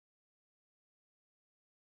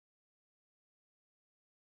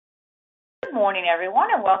Good morning,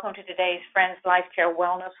 everyone, and welcome to today's Friends Life Care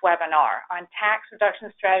Wellness webinar on tax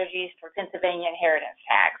reduction strategies for Pennsylvania inheritance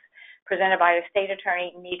tax, presented by the State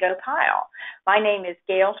Attorney Nigo Pyle. My name is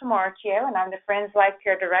Gail Tamarchio, and I'm the Friends Life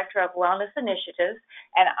Care Director of Wellness Initiatives,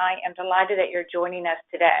 and I am delighted that you're joining us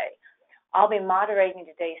today. I'll be moderating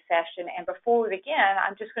today's session, and before we begin,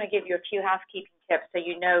 I'm just going to give you a few housekeeping tips so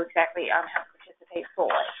you know exactly how to participate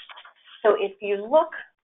fully. So if you look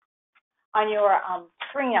on your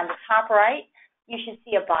screen on the top right, you should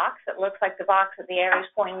see a box that looks like the box that the arrow is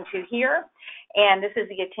pointing to here, and this is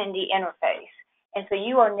the attendee interface. And so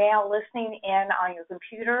you are now listening in on your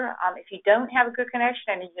computer. If you don't have a good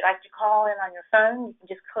connection and you'd like to call in on your phone, you can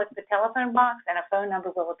just click the telephone box and a phone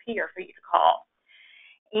number will appear for you to call.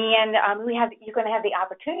 And you're going to have the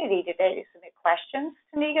opportunity today to submit questions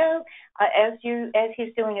to Nigo as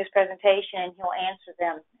he's doing his presentation, and he'll answer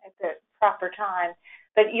them at the proper time.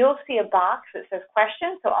 But you'll see a box that says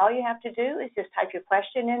questions, so all you have to do is just type your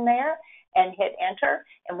question in there and hit enter,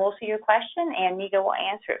 and we'll see your question, and Nigo will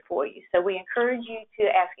answer it for you. So we encourage you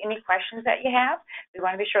to ask any questions that you have. We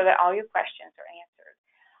want to be sure that all your questions are answered.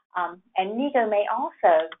 And Nigo may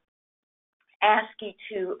also ask you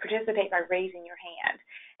to participate by raising your hand.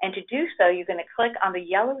 And to do so, you're going to click on the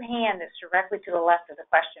yellow hand that's directly to the left of the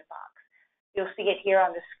question box. You'll see it here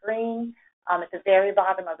on the screen. At the very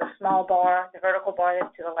bottom of the small bar, the vertical bar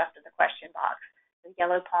that's to the left of the question box, the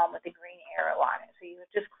yellow palm with the green arrow on it. So you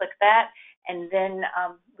just click that, and then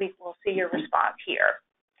we will see your response here.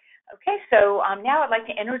 Okay, so now I'd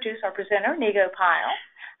like to introduce our presenter, Nigo Pyle.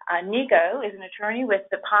 Nigo is an attorney with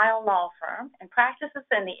the Pyle Law Firm and practices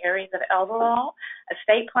in the areas of elder law,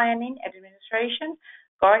 estate planning, administration,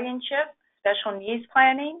 guardianship, special needs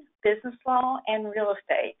planning, business law, and real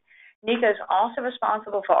estate. Nigo is also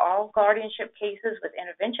responsible for all guardianship cases with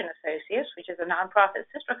Intervention Associates, which is a nonprofit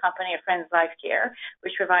sister company of Friends Life Care,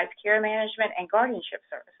 which provides care management and guardianship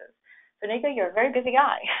services. So, Nigo, you're a very busy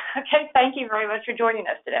guy. Okay, thank you very much for joining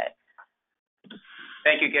us today.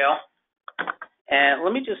 Thank you, Gail. And let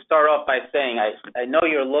me just start off by saying I know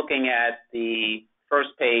you're looking at the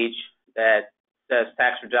first page that says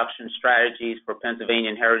tax reduction strategies for Pennsylvania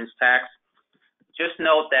inheritance tax. Just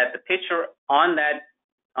note that the picture on that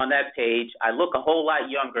page, I look a whole lot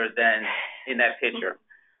younger than in that picture.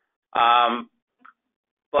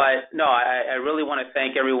 But no, I really want to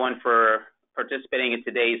thank everyone for participating in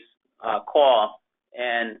today's call.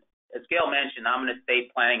 And as Gail mentioned, I'm an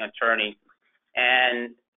estate planning attorney.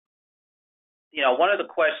 And, you know, one of the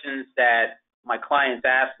questions that my clients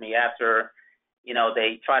ask me after, you know,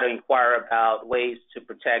 they try to inquire about ways to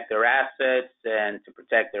protect their assets and to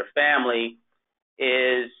protect their family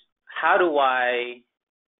is, how do I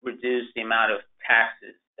reduce the amount of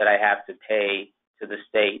taxes that I have to pay to the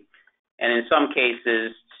state, and in some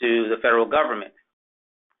cases to the federal government.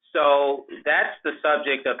 So that's the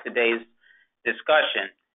subject of today's discussion,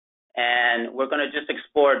 and we're going to just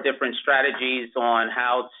explore different strategies on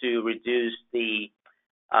how to reduce the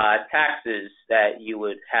taxes that you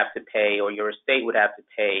would have to pay or your estate would have to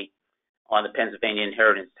pay on the Pennsylvania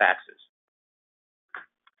inheritance taxes.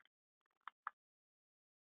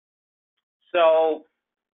 So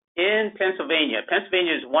in Pennsylvania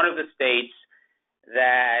is one of the states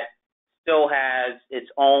that still has its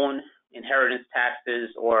own inheritance taxes,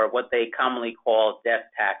 or what they commonly call death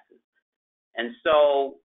taxes. And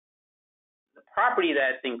so the property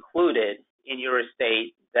that's included in your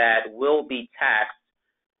estate that will be taxed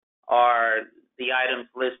are the items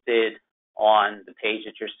listed on the page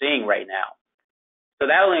that you're seeing right now. So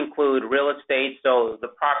that will include real estate. So the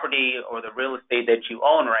property or the real estate that you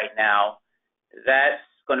own right now, that's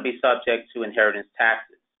going to be subject to inheritance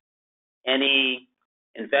taxes. Any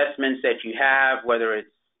investments that you have, whether it's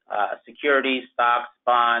securities, stocks,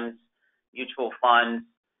 bonds, mutual funds,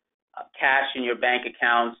 cash in your bank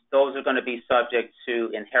accounts, those are going to be subject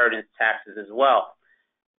to inheritance taxes as well.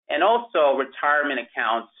 And also retirement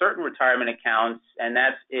accounts, certain retirement accounts, and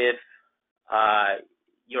that's if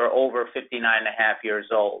you're over 59 and a half years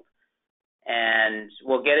old. And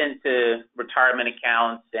we'll get into retirement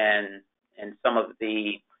accounts and some of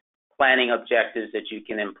the planning objectives that you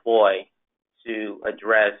can employ to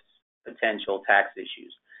address potential tax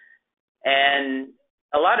issues. And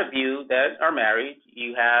a lot of you that are married,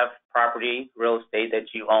 you have property, real estate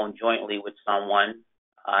that you own jointly with someone,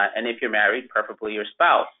 and if you're married, preferably your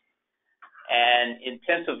spouse. And in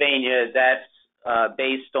Pennsylvania, that's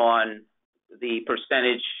based on the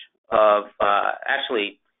percentage of,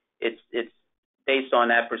 it's based on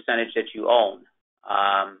that percentage that you own.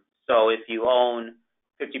 So if you own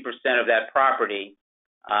 50% of that property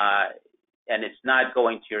and it's not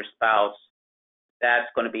going to your spouse, that's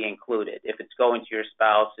going to be included. If it's going to your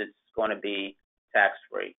spouse, it's going to be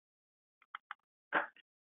tax-free.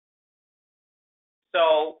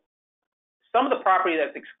 So some of the property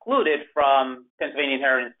that's excluded from Pennsylvania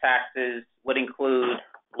inheritance taxes would include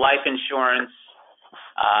life insurance,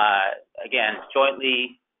 again,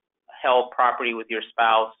 jointly held property with your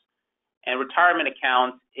spouse, and retirement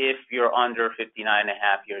accounts if you're under 59 and a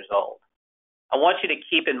half years old. I want you to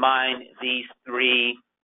keep in mind these three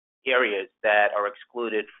areas that are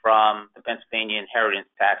excluded from the Pennsylvania inheritance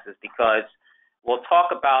taxes, because we'll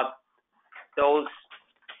talk about those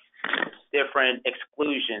different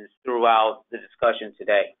exclusions throughout the discussion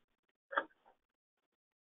today.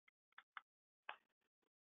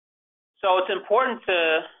 So it's important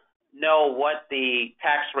to know what the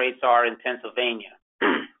tax rates are in Pennsylvania.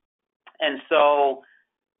 And so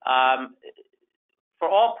for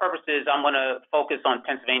all purposes, I'm going to focus on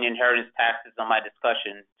Pennsylvania inheritance taxes on my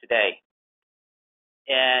discussion today.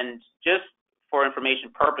 And just for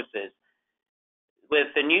information purposes,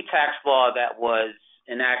 with the new tax law that was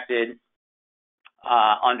enacted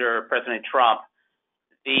under President Trump,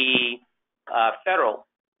 the federal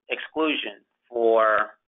exclusion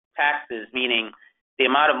for taxes, meaning the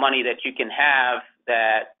amount of money that you can have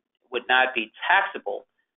that would not be taxable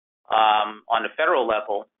on the federal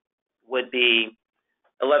level, would be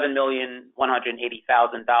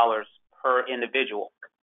 $11,180,000 per individual.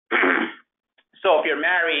 So if you're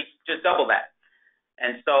married, just double that.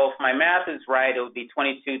 And so if my math is right, it would be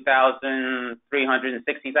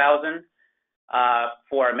 $22,360,000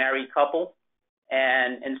 for a married couple.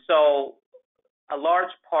 And so a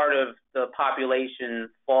large part of the population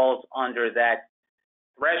falls under that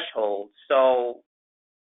threshold. So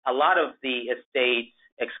a lot of the estate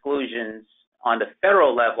exclusions on the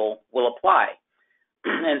federal level will apply.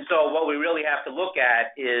 And so what we really have to look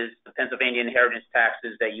at is the Pennsylvania inheritance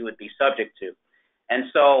taxes that you would be subject to.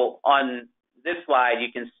 And so on this slide,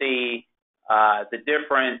 you can see the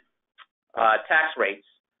different tax rates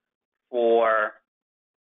for,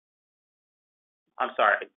 I'm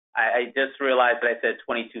sorry, I just realized that I said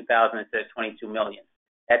 22,000 instead of 22 million.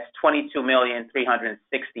 That's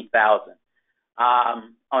 22,360,000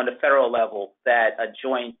 on the federal level that a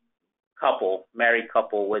joint couple, married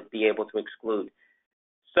couple, would be able to exclude.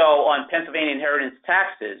 So on Pennsylvania inheritance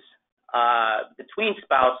taxes, between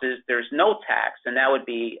spouses, there's no tax, and that would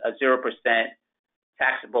be a 0%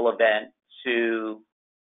 taxable event to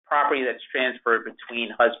property that's transferred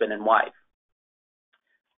between husband and wife.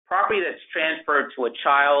 Property that's transferred to a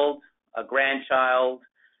child, a grandchild,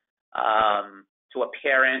 to a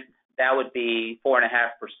parent, that would be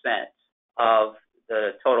 4.5% of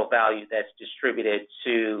the total value that's distributed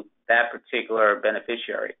to that particular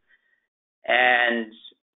beneficiary. And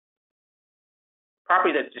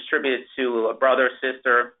property that's distributed to a brother,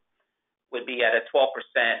 sister, would be at a 12%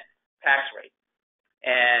 tax rate.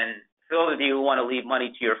 And for those of you who want to leave money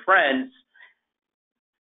to your friends,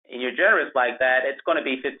 and you're generous like that, it's going to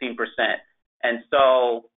be 15%. And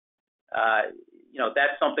so,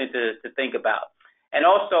 that's something to think about. And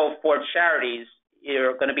also for charities,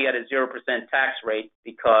 you're going to be at a 0% tax rate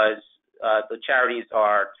because the charities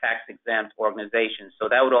are tax-exempt organizations. So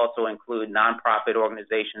that would also include nonprofit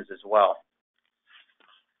organizations as well.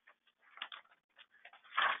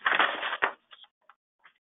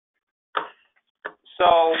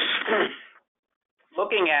 So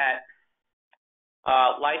looking at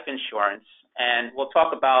life insurance, and we'll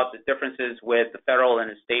talk about the differences with the federal and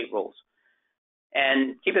the state rules.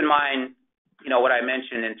 And keep in mind, what I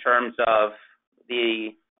mentioned in terms of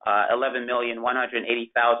the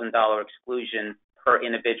 $11,180,000 exclusion per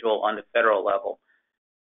individual on the federal level.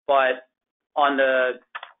 But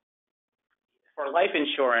for life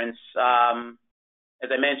insurance,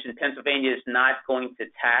 as I mentioned, Pennsylvania is not going to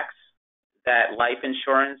tax that life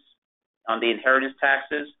insurance on the inheritance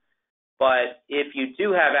taxes. But if you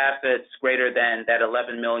do have assets greater than that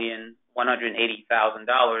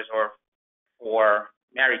 $11,180,000, or for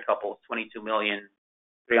married couples,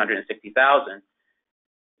 $22,360,000,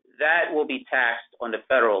 that will be taxed on the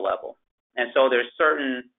federal level. And so there's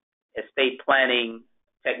certain estate planning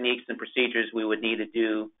techniques and procedures we would need to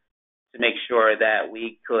do to make sure that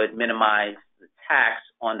we could minimize the tax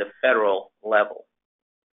on the federal level.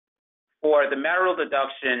 For the marital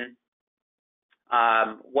deduction,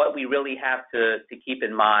 what we really have to keep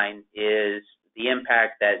in mind is the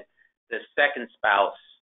impact that the second spouse,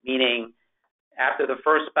 meaning after the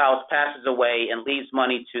first spouse passes away and leaves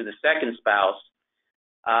money to the second spouse,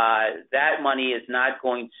 that money is not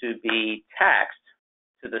going to be taxed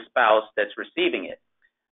to the spouse that's receiving it.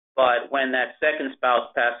 But when that second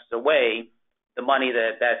spouse passes away, the money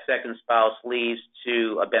that that second spouse leaves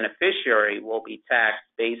to a beneficiary will be taxed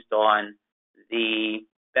based on the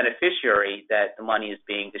beneficiary that the money is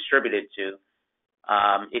being distributed to.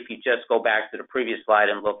 If you just go back to the previous slide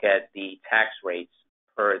and look at the tax rates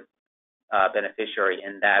per beneficiary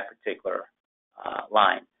in that particular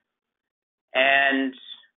line. And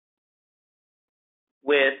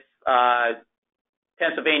with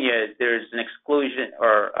Pennsylvania, there's an exclusion,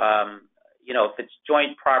 or if it's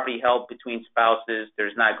joint property held between spouses,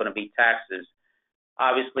 there's not going to be taxes.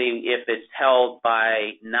 Obviously, if it's held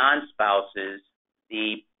by non-spouses,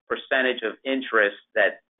 the percentage of interest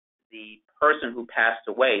that the person who passed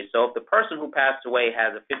away, so if the person who passed away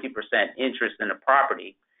has a 50% interest in the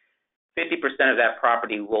property, 50% of that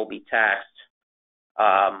property will be taxed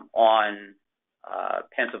on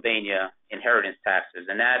Pennsylvania inheritance taxes,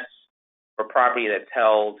 and that's for property that's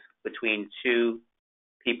held between two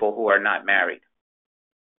people who are not married.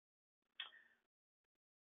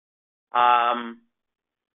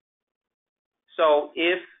 So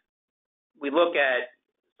if we look at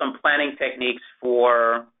some planning techniques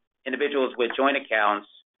for individuals with joint accounts,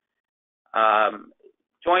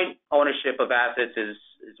 joint ownership of assets is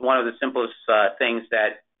one of the simplest things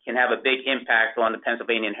that can have a big impact on the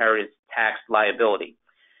Pennsylvania inheritance tax liability.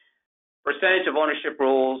 Percentage of ownership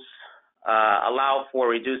rules allow for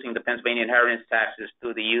reducing the Pennsylvania inheritance taxes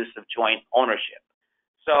through the use of joint ownership.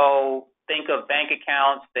 So think of bank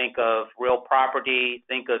accounts, think of real property,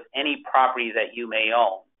 think of any property that you may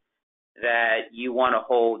own that you want to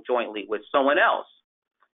hold jointly with someone else.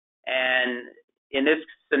 And in this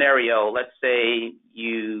scenario, let's say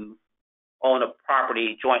you own a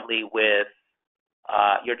property jointly with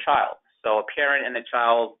your child. So a parent and a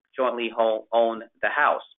child jointly own the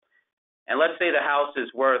house. And let's say the house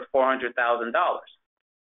is worth $400,000.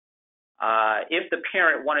 If the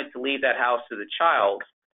parent wanted to leave that house to the child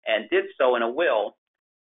and did so in a will,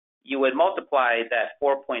 you would multiply that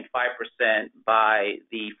 4.5% by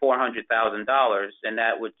the $400,000, and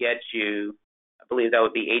that would get you, I believe that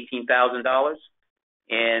would be $18,000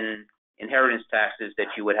 in inheritance taxes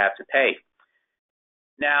that you would have to pay.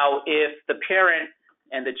 Now, if the parent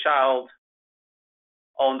and the child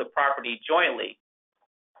own the property jointly,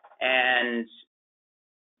 and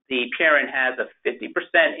the parent has a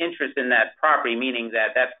 50% interest in that property, meaning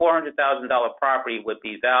that that $400,000 property would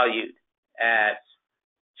be valued at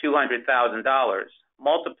 $200,000,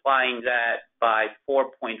 multiplying that by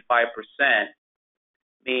 4.5%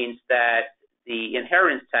 means that the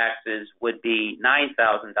inheritance taxes would be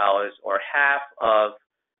 $9,000, or half of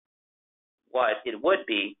what it would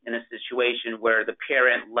be in a situation where the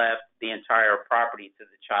parent left the entire property to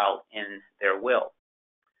the child in their will.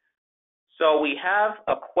 So we have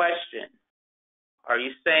a question. Are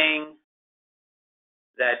you saying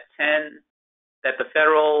that the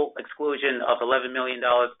federal exclusion of $11 million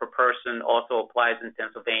per person also applies in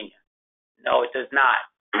Pennsylvania? No, it does not.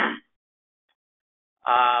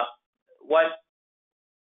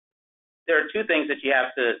 There are two things that you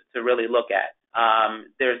have to really look at.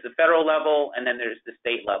 There's the federal level, and then there's the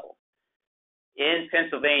state level. In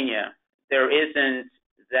Pennsylvania, there isn't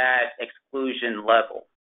that exclusion level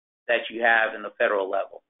that you have in the federal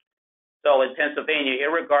level. So in Pennsylvania,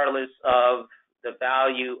 irregardless of the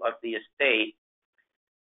value of the estate,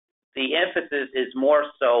 the emphasis is more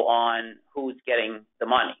so on who's getting the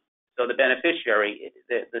money. So the beneficiary,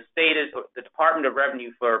 the state is, the Department of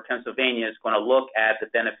Revenue for Pennsylvania is going to look at the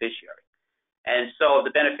beneficiary. And so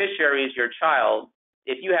the beneficiary is your child.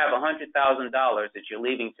 If you have $100,000 that you're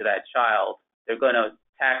leaving to that child, they're going to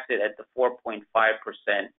tax it at the 4.5%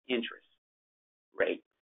 interest rate.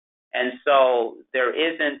 And so there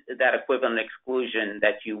isn't that equivalent exclusion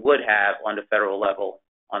that you would have on the federal level,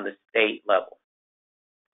 on the state level.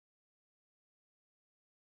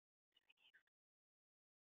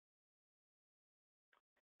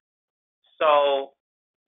 So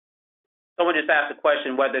someone just asked the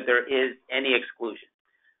question whether there is any exclusion.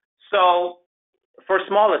 So for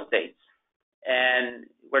small estates, and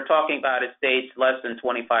we're talking about estates less than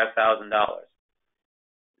 $25,000,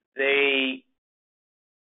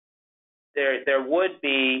 there wouldn't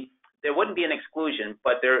be an exclusion,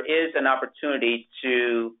 but there is an opportunity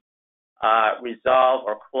to resolve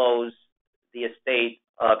or close the estate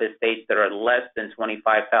of estates that are less than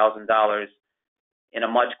 $25,000 in a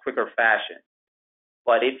much quicker fashion.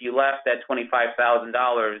 But if you left that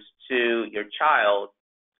 $25,000 to your child,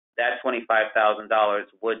 that $25,000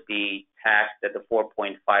 would be taxed at the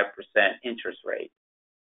 4.5% interest rate.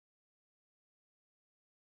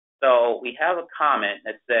 So we have a comment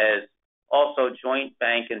that says, also joint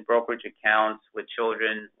bank and brokerage accounts with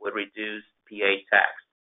children would reduce PA tax.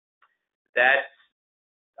 That's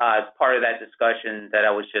as part of that discussion that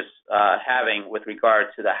I was just having with regard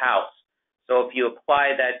to the house. So if you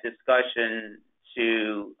apply that discussion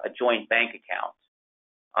to a joint bank account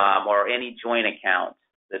or any joint account,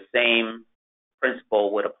 the same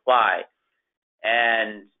principle would apply,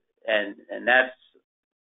 and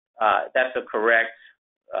that's a correct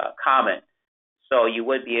comment. So you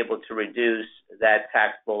would be able to reduce that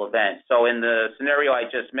taxable event. So in the scenario I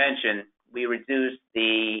just mentioned, we reduced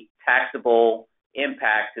the taxable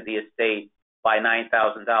impact to the estate by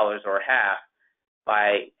 $9,000 or half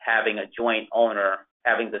by having a joint owner,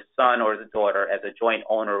 having the son or the daughter as a joint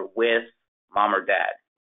owner with mom or dad.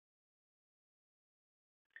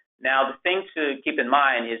 Now, the thing to keep in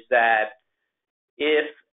mind is that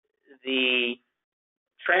if the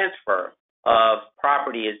transfer of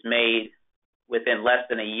property is made within less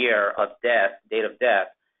than a year of death, date of death,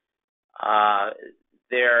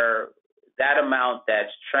 that amount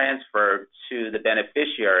that's transferred to the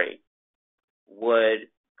beneficiary would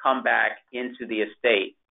come back into the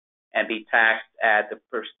estate and be taxed at the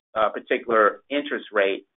particular interest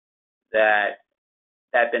rate that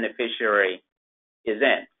that beneficiary is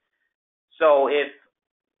in. So if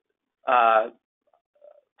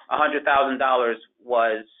 $100,000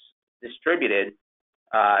 was distributed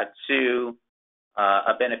to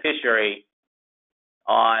a beneficiary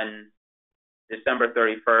on December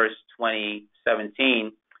 31st,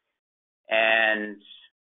 2017,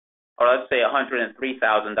 or let's say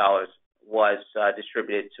 $103,000 was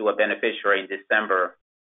distributed to a beneficiary in December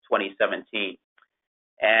 2017,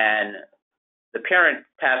 and the parent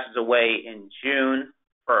passes away in June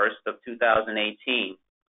 1st of 2018,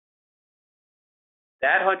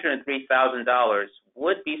 that $103,000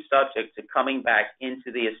 would be subject to coming back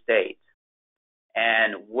into the estate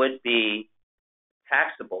and would be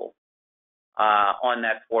taxable on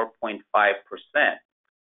that 4.5%.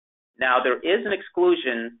 Now, there is an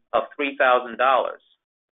exclusion of $3,000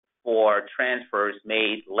 for transfers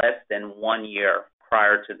made less than 1 year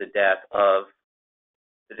prior to the death of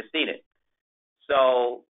the decedent.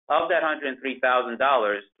 So of that $103,000,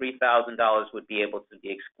 $3,000 would be able to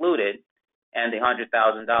be excluded, and the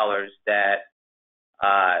 $100,000 that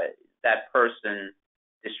that person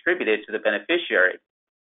distributed to the beneficiary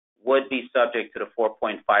would be subject to the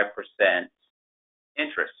 4.5%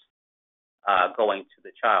 interest going to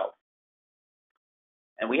the child.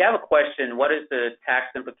 And we have a question: what is the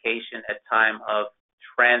tax implication at time of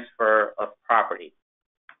transfer of property?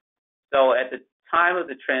 So at the time of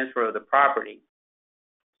the transfer of the property,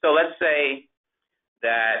 so let's say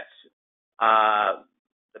that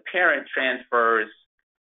the parent transfers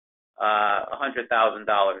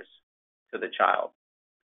 $100,000 to the child.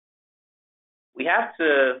 We have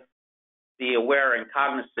to be aware and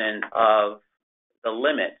cognizant of the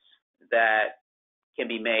limits that can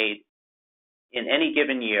be made in any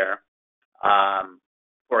given year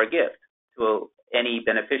for a gift to any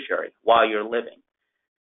beneficiary while you're living.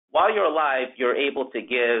 While you're alive, you're able to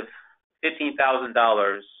give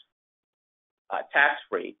 $15,000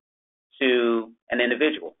 tax-free to an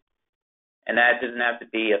individual. And that doesn't have to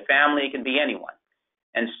be a family, it can be anyone.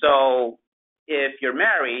 And so if you're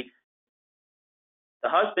married, the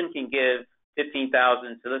husband can give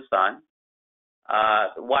 $15,000 to the son,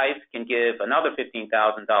 the wife can give another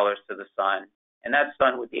 $15,000 to the son, and that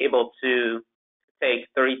son would be able to take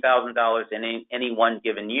 $30,000 in any one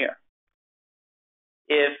given year.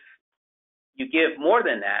 If you give more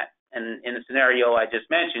than that, and in the scenario I just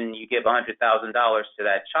mentioned, you give $100,000 to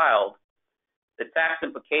that child, the tax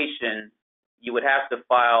implication, you would have to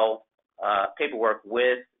file paperwork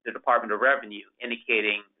with the Department of Revenue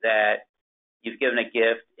indicating that you've given a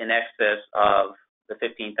gift in excess of the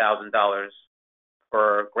 $15,000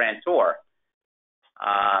 per grantor.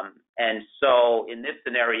 And so in this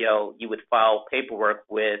scenario, you would file paperwork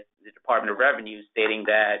with the Department of Revenue stating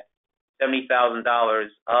that $70,000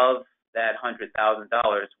 of that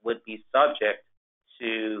 $100,000 would be subject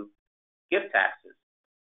to gift taxes.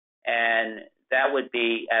 And that would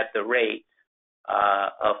be at the rate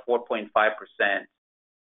of 4.5%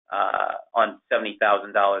 on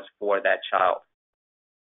 $70,000 for that child.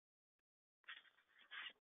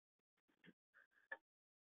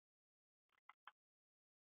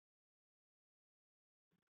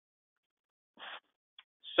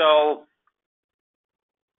 So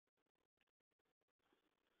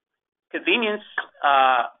convenience,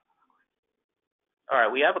 all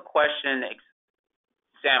right, we have a question.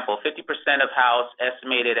 Example, 50% of house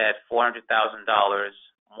estimated at $400,000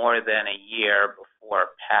 more than a year before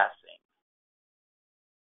passing.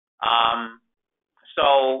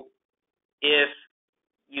 So if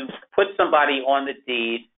you put somebody on the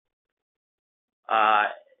deed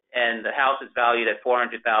and the house is valued at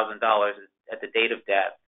 $400,000 at the date of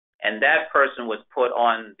death, and that person was put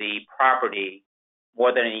on the property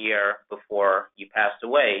more than a year before you passed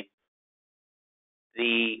away,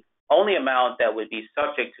 the only amount that would be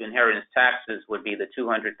subject to inheritance taxes would be the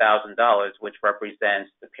 $200,000, which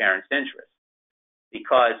represents the parent's interest,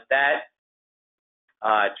 because that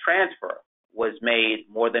transfer was made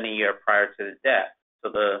more than a year prior to the death.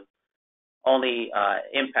 So the only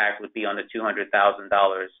impact would be on the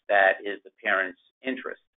 $200,000 that is the parent's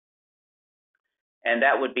interest. And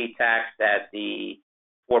that would be taxed at the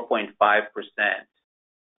 4.5%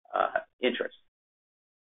 interest.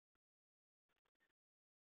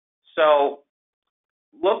 So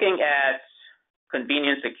looking at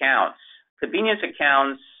convenience accounts,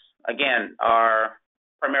 again, are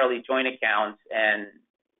primarily joint accounts. And,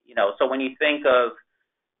 so when you think of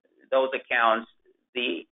those accounts,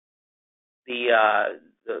 the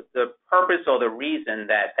purpose or the reason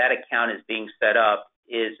that account is being set up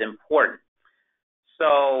is important.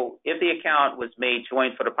 So if the account was made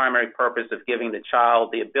joint for the primary purpose of giving the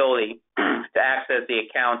child the ability to access the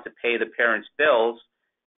account to pay the parent's bills,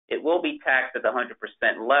 it will be taxed at the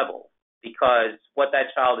 100% level, because what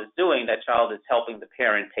that child is doing, that child is helping the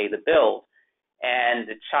parent pay the bills, and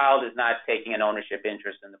the child is not taking an ownership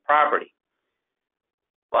interest in the property.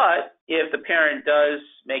 But if the parent does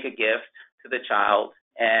make a gift to the child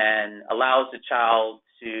and allows the child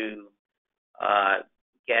to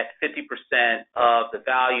get 50% of the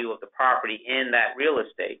value of the property in that real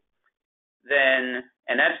estate, then,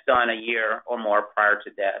 and that's done a year or more prior to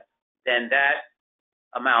death, then that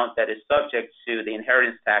amount that is subject to the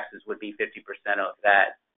inheritance taxes would be 50% of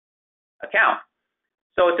that account.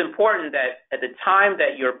 So it's important that at the time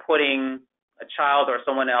that you're putting a child or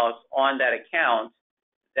someone else on that account,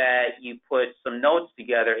 that you put some notes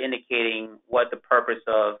together indicating what the purpose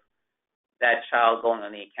of that child going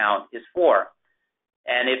on the account is for.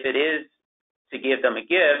 And if it is to give them a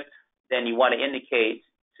gift, then you want to indicate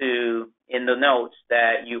in the notes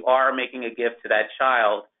that you are making a gift to that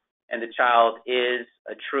child, and the child is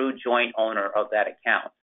a true joint owner of that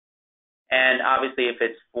account. And obviously, if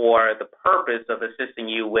it's for the purpose of assisting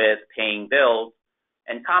you with paying bills,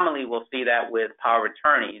 and commonly we'll see that with power of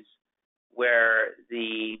attorneys, where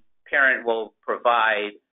the parent will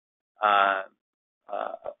provide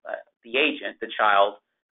the agent, the child,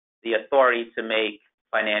 the authority to make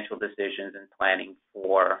financial decisions and planning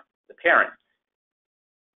for the parent.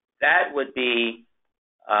 That would be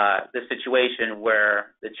the situation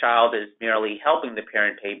where the child is merely helping the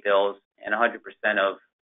parent pay bills, and 100% of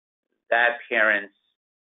that parent's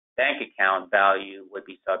bank account value would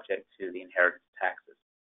be subject to the inheritance taxes.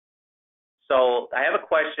 So I have a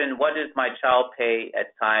question: what does my child pay at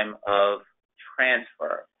time of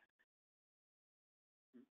transfer?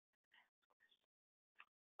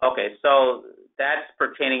 Okay, so that's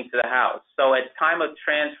pertaining to the house. So at time of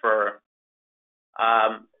transfer,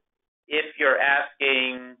 if you're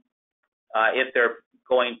asking if they're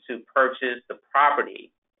going to purchase the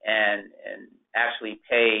property and actually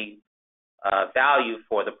pay value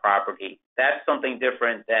for the property, that's something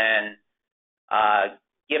different than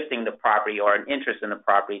gifting the property or an interest in the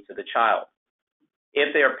property to the child.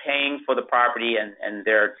 If they're paying for the property and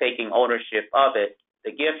they're taking ownership of it,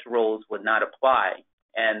 the gift rules would not apply,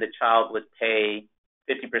 and the child would pay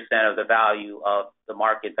 50% of the value of the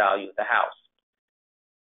market value of the house.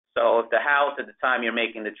 So if the house at the time you're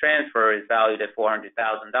making the transfer is valued at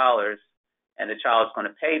 $400,000 and the child's going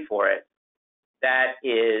to pay for it, that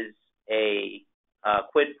is a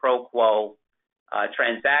quid pro quo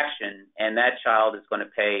transaction, and that child is going to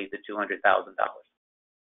pay the $200,000.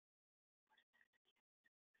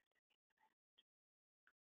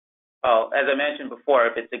 Oh, as I mentioned before,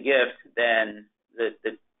 if it's a gift, then the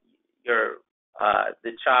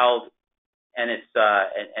child and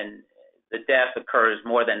the death occurs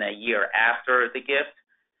more than a year after the gift,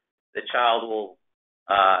 the child will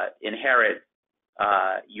inherit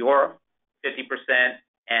your 50%,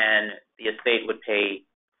 and the estate would pay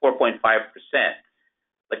 4.5%.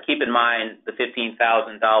 But keep in mind the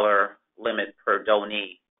 $15,000 limit per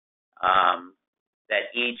donee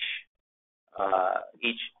that each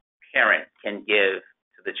parent can give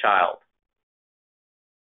to the child.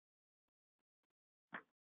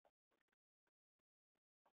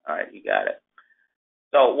 All right, you got it.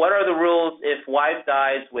 So what are the rules if wife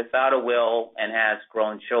dies without a will and has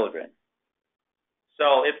grown children?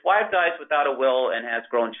 So if wife dies without a will and has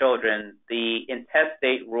grown children, the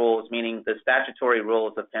intestate rules, meaning the statutory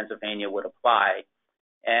rules of Pennsylvania, would apply.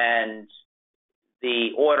 And the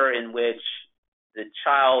order in which the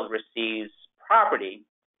child receives property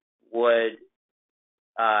would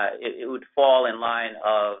it would fall in line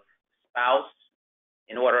of spouse,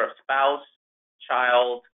 in order of spouse,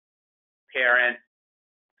 child, parent,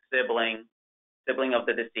 sibling of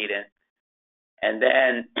the decedent, and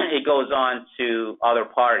then it goes on to other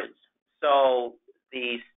parties. So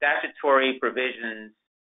the statutory provisions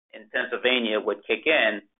in Pennsylvania would kick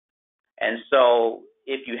in, and so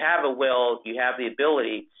if you have a will, you have the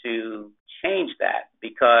ability to change that,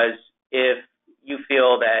 because if you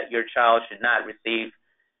feel that your child should not receive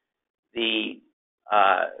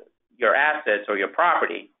your assets or your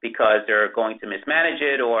property because they're going to mismanage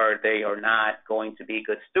it or they are not going to be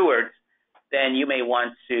good stewards, then you may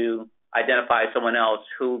want to identify someone else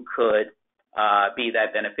who could be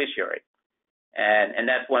that beneficiary. And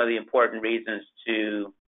that's one of the important reasons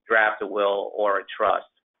to draft a will or a trust.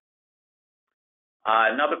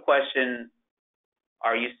 Another question,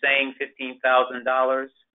 are you saying $15,000?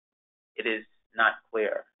 It is not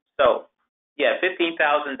clear. So, yeah,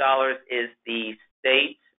 $15,000 is the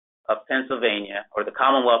state of Pennsylvania, or the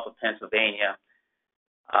Commonwealth of Pennsylvania.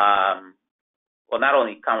 Well, not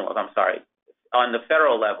only Commonwealth, I'm sorry. On the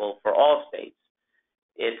federal level for all states,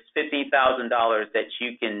 it's $15,000 that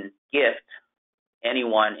you can gift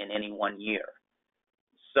anyone in any 1 year.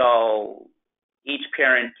 So each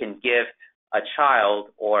parent can gift a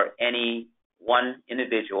child or any one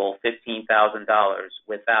individual $15,000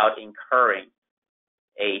 without incurring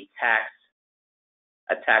a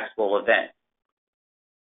taxable event.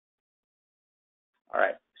 All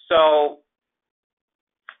right. So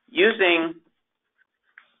using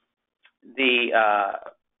the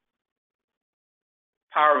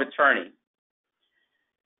power of attorney.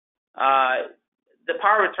 The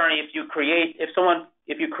power of attorney, if you create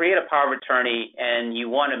a power of attorney and you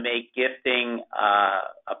want to make gifting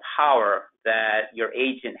a power that your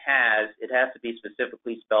agent has, it has to be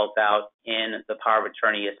specifically spelled out in the power of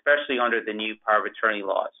attorney, especially under the new power of attorney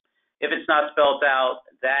laws. If it's not spelled out,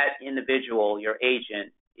 that individual, your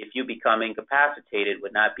agent, if you become incapacitated,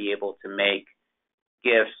 would not be able to make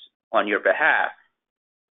gifts on your behalf.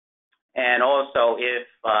 And also, if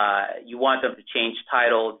you want them to change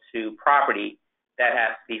title to property, that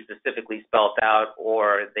has to be specifically spelled out,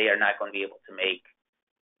 or they are not going to be able to make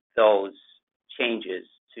those changes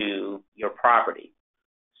to your property.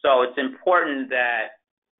 So it's important that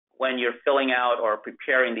when you're filling out or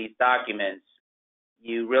preparing these documents,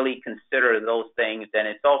 you really consider those things, and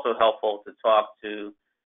it's also helpful to talk to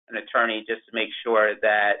an attorney just to make sure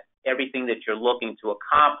that everything that you're looking to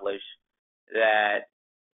accomplish, that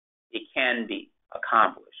it can be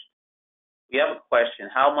accomplished. We have a question: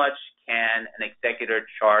 how much can an executor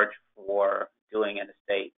charge for doing an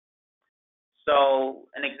estate? So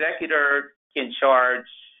an executor can charge,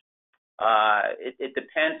 it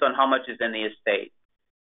depends on how much is in the estate.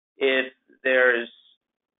 If there's,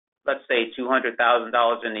 let's say,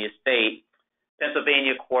 $200,000 in the estate,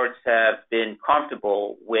 Pennsylvania courts have been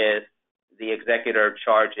comfortable with the executor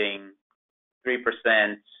charging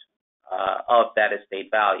 3% of that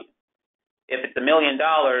estate value. If it's $1 million,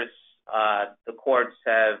 the courts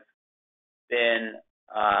have been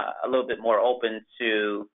a little bit more open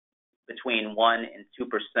to between 1% and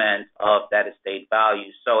 2% of that estate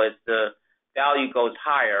value. So as the value goes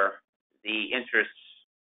higher, the interest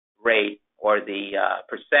rate, or the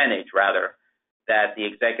percentage, rather, that the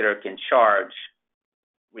executor can charge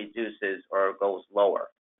reduces or goes lower.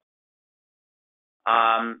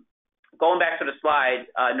 Going back to the slide,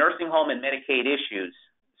 nursing home and Medicaid issues.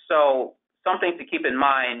 So something to keep in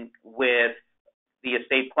mind with the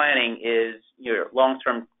estate planning is your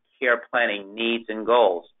long-term care planning needs and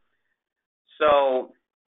goals. So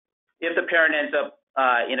if the parent ends up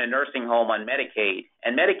in a nursing home on Medicaid,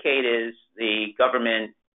 and Medicaid is the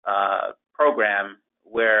government program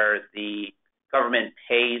where the government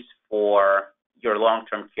pays for your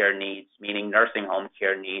long-term care needs, meaning nursing home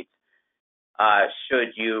care needs, should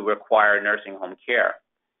you require nursing home care.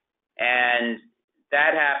 And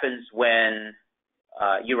that happens when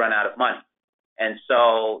you run out of money. And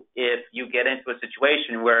so if you get into a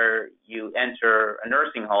situation where you enter a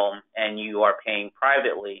nursing home and you are paying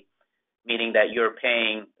privately, meaning that you're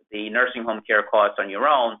paying the nursing home care costs on your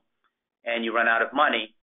own, and you run out of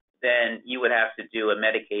money, then you would have to do a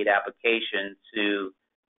Medicaid application to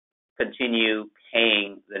continue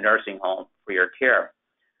paying the nursing home for your care.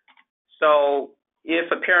 So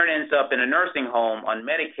if a parent ends up in a nursing home on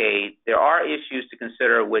Medicaid, there are issues to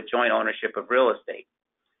consider with joint ownership of real estate.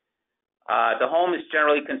 The home is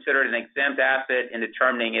generally considered an exempt asset in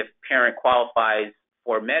determining if parent qualifies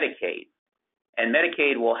for Medicaid. And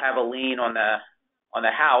Medicaid will have a lien on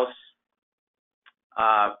the house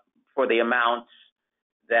for the amounts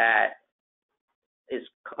that is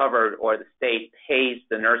covered, or the state pays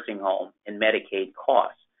the nursing home in Medicaid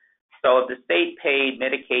costs. So if the state paid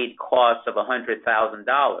Medicaid costs of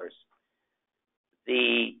 $100,000,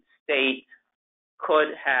 the state could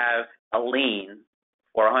have a lien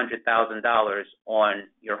for $100,000 on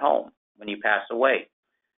your home when you pass away.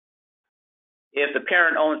 If the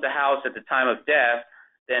parent owns the house at the time of death,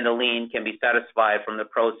 then the lien can be satisfied from the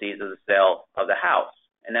proceeds of the sale of the house.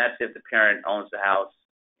 And that's if the parent owns the house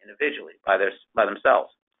individually, by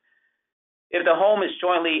themselves. If the home is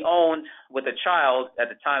jointly owned with a child at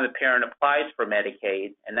the time the parent applies for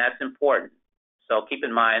Medicaid, and that's important. So keep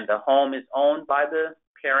in mind, the home is owned by the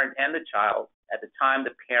parent and the child at the time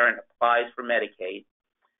the parent applies for Medicaid,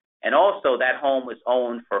 and also that home was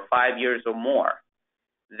owned for 5 years or more,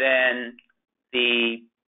 then the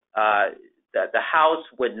house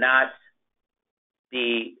would not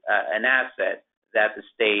be an asset that the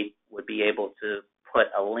state would be able to put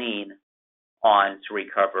a lien on to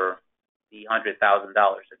recover the $100,000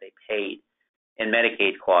 that they paid in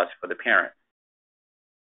Medicaid costs for the parent.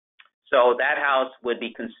 So that house would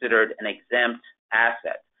be considered an exempt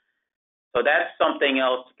asset. So that's something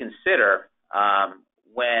else to consider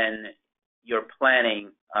when you're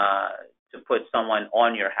planning to put someone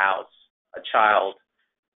on your house, a child,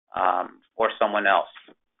 or someone else.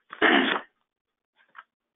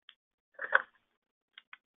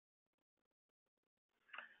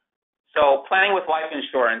 So planning with life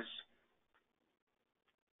insurance,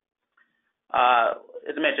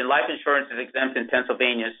 as I mentioned, life insurance is exempt in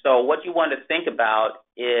Pennsylvania. So what you want to think about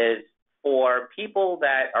is for people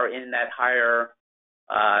that are in that higher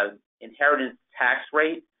inheritance tax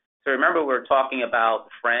rate. So remember, we were talking about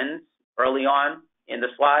friends early on in the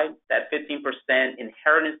slide, that 15%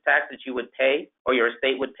 inheritance tax that you would pay, or your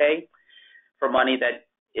estate would pay, for money that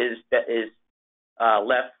is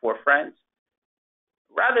left for friends.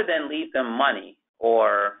 Rather than leave them money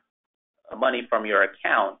or money from your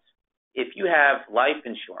account, if you have life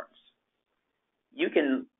insurance, you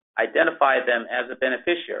can identify them as a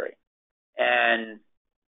beneficiary, and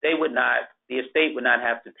the estate would not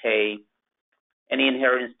have to pay any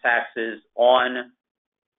inheritance taxes on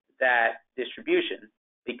that distribution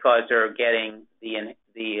because they're getting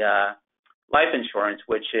the life insurance,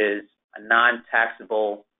 which is a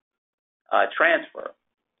non-taxable transfer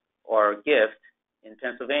or gift in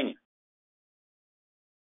Pennsylvania.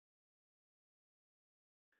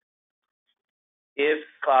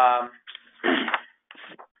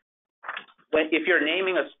 If you're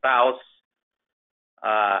naming a spouse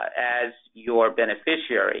as your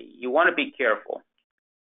beneficiary, you want to be careful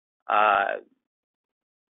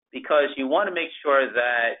because you want to make sure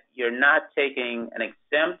that you're not taking an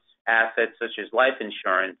exempt asset such as life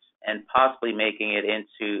insurance and possibly making it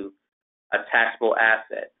into a taxable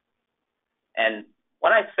asset. And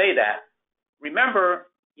when I say that, remember,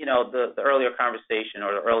 the earlier conversation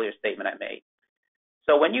or the earlier statement I made.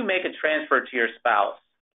 So when you make a transfer to your spouse,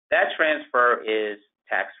 that transfer is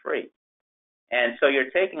tax-free. And so you're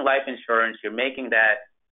taking life insurance, you're making that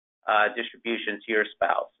distribution to your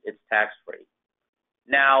spouse. It's tax-free.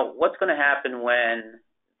 Now, what's going to happen when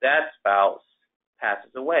that spouse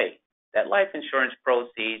passes away? That life insurance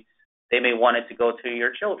proceeds, they may want it to go to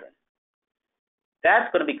your children.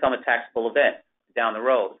 That's going to become a taxable event down the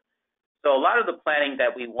road. So a lot of the planning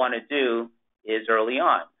that we want to do is early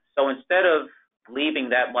on. So instead of leaving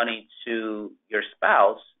that money to your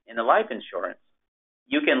spouse in the life insurance,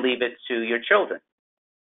 you can leave it to your children.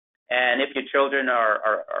 And if your children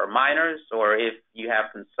are minors, or if you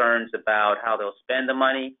have concerns about how they'll spend the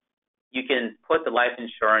money, you can put the life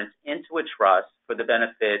insurance into a trust for the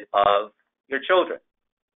benefit of your children.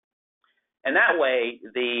 And that way,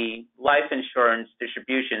 the life insurance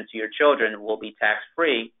distribution to your children will be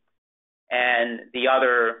tax-free, and the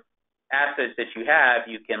other assets that you have,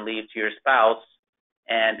 you can leave to your spouse,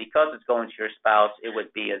 and because it's going to your spouse, it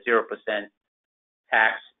would be a 0%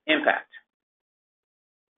 tax impact.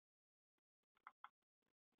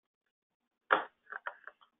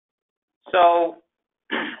 So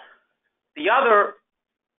the other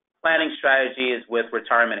planning strategy is with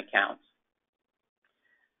retirement accounts.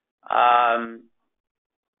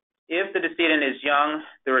 If the decedent is young,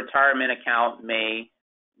 the retirement account may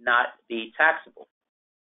not be taxable.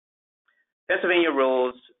 Pennsylvania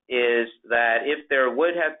rules is that if there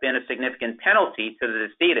would have been a significant penalty to the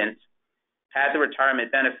decedent had the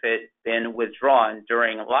retirement benefit been withdrawn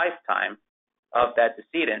during a lifetime of that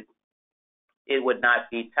decedent, it would not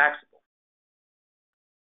be taxable.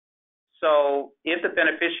 So if the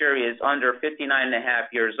beneficiary is under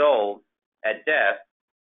 59.5 years old at death,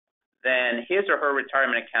 then his or her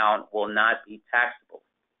retirement account will not be taxable,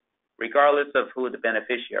 regardless of who the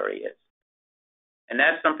beneficiary is. And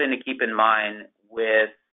that's something to keep in mind with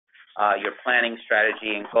your planning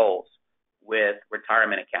strategy and goals with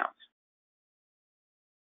retirement accounts.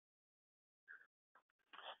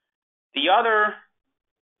 The other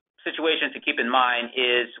situation to keep in mind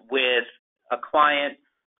is with a client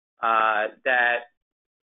that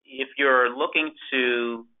if you're looking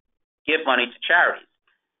to give money to charities,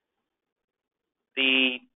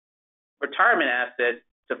 the retirement asset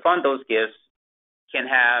to fund those gifts can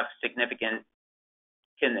have significant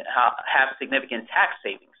tax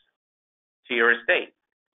savings to your estate.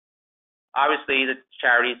 Obviously, the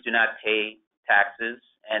charities do not pay taxes,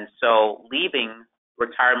 and so leaving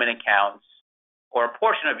retirement accounts or a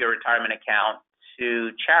portion of your retirement account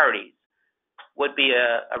to charities would be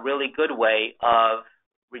a really good way of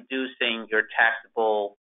reducing your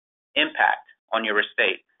taxable impact on your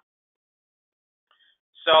estate.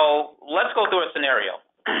 So let's go through a scenario.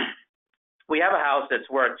 We have a house that's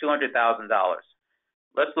worth $200,000.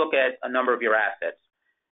 Let's look at a number of your assets.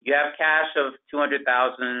 You have cash of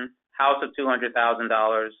 $200,000, house of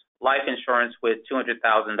 $200,000, life insurance with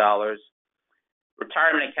 $200,000,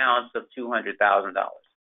 retirement accounts of $200,000.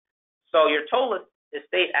 So your total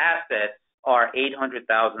estate assets are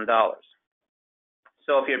 $800,000.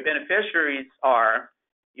 So if your beneficiaries are,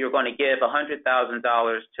 you're going to give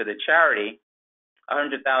 $100,000 to the charity,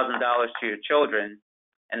 $100,000 to your children,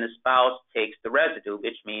 and the spouse takes the residue,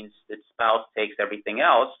 which means the spouse takes everything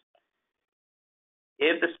else.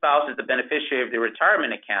 If the spouse is the beneficiary of the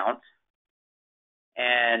retirement account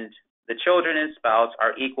and the children and spouse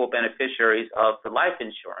are equal beneficiaries of the life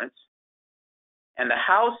insurance, and the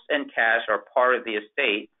house and cash are part of the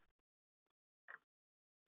estate,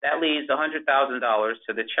 that leaves $100,000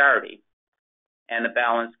 to the charity, and the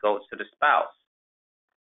balance goes to the spouse.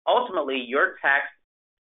 Ultimately, your tax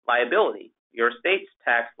liability, your estate's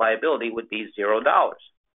tax liability would be $0.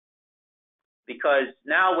 Because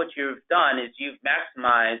now what you've done is you've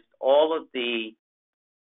maximized all of the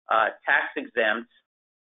tax-exempt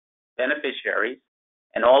beneficiaries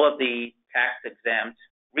and all of the tax-exempt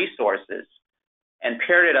resources and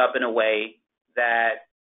paired it up in a way that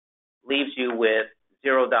leaves you with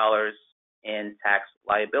 $0 in tax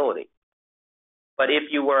liability. But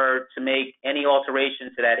if you were to make any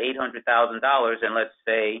alteration to that $800,000, and let's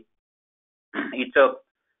say you took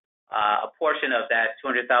a portion of that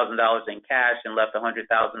 $200,000 in cash and left $100,000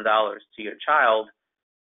 to your child,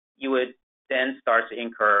 you would then start to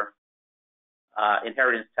incur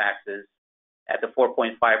inheritance taxes at the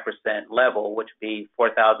 4.5% level, which would be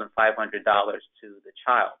 $4,500 to the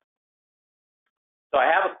child. So I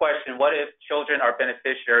have a question. What if children are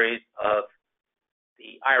beneficiaries of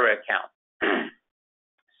the IRA account?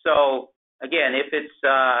 So again,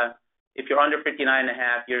 if you're under 59 and a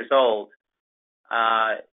half years old,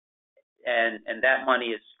 and that money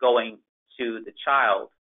is going to the child,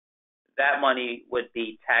 that money would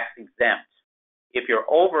be tax exempt. If you're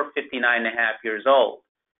over 59 and a half years old,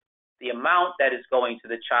 the amount that is going to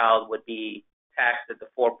the child would be taxed at the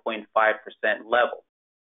 4.5% level.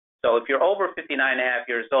 So if you're over 59 and a half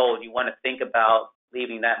years old, you want to think about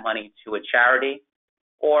leaving that money to a charity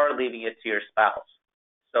or leaving it to your spouse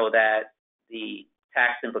so that the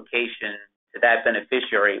tax implication to that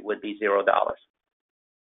beneficiary would be $0.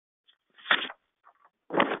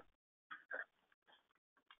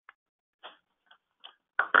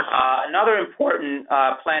 Another important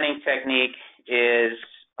planning technique is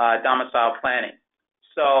domicile planning.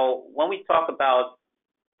 So when we talk about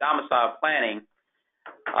domicile planning,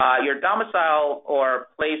 your domicile or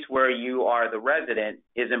place where you are the resident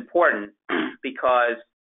is important because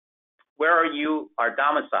where you are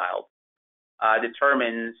domiciled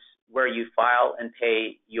determines where you file and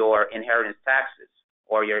pay your inheritance taxes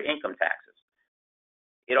or your income taxes.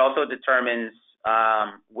 It also determines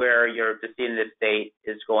where your decedent estate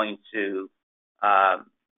is going to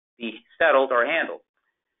be settled or handled.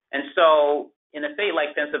 And so in a state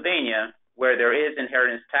like Pennsylvania, where there is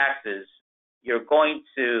inheritance taxes, you're going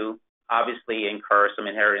to obviously incur some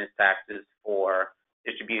inheritance taxes for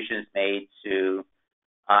distributions made to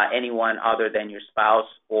anyone other than your spouse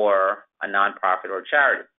or a nonprofit or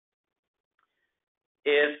charity.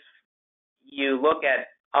 If you look at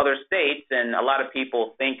other states, and a lot of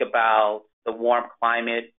people think about the warm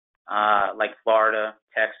climate like Florida,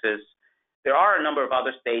 Texas, there are a number of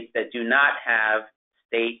other states that do not have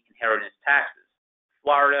state inheritance taxes.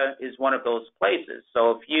 Florida is one of those places.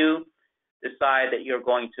 So if you decide that you're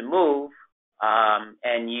going to move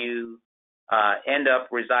and you end up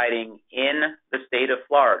residing in the state of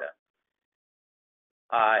Florida,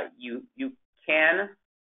 you can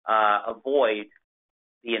avoid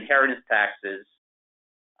the inheritance taxes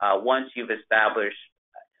once you've established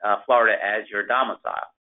Florida as your domicile.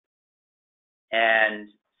 And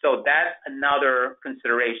so that's another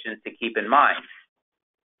consideration to keep in mind.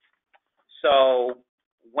 So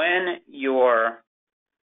when you're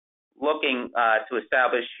looking to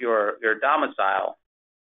establish your domicile,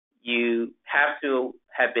 you have to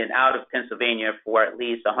have been out of Pennsylvania for at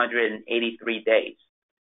least 183 days.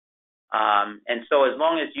 And so as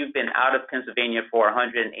long as you've been out of Pennsylvania for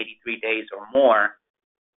 183 days or more,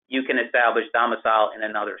 you can establish domicile in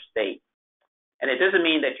another state. And it doesn't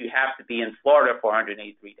mean that you have to be in Florida for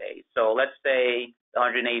 183 days. So let's say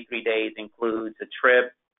 183 days includes a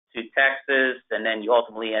trip to Texas, and then you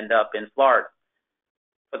ultimately end up in Florida.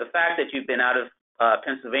 For the fact that you've been out of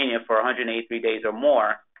Pennsylvania for 183 days or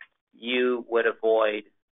more, you would avoid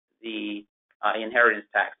the inheritance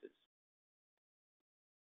taxes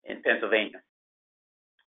in Pennsylvania.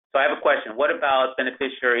 So I have a question. What about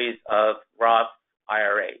beneficiaries of Roth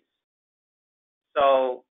IRAs?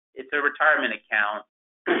 So it's a retirement account,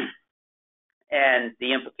 and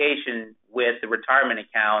the implication with the retirement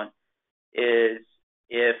account is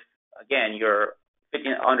if, again, you're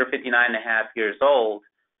under 59 and a half years old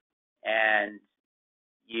and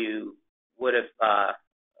you would have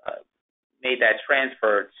made that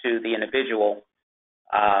transfer to the individual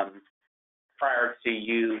prior to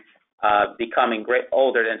you becoming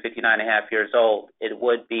older than 59 and a half years old, it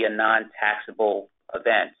would be a non-taxable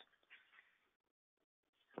event.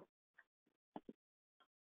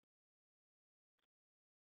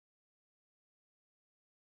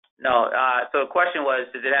 No, so the question was,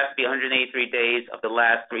 does it have to be 183 days of the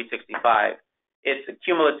last 365? It's a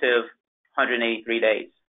cumulative 183 days.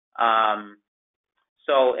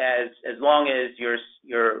 So as long as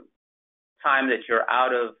your time that you're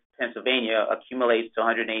out of Pennsylvania accumulates to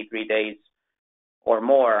 183 days or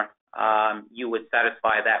more, you would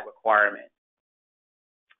satisfy that requirement.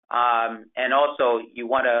 And also, you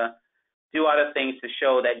want to do other things to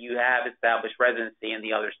show that you have established residency in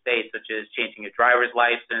the other states, such as changing your driver's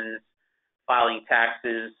license, filing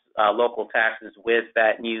taxes, local taxes with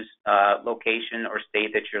that new location or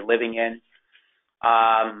state that you're living in.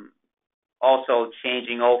 Also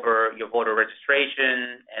changing over your voter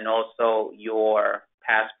registration and also your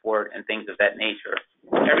passport and things of that nature.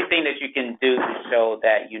 Everything that you can do to show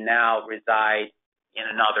that you now reside in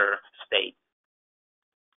another state.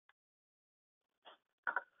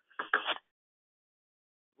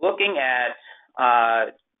 Looking at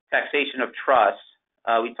taxation of trust,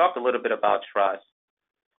 we talked a little bit about trust.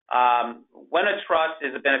 When a trust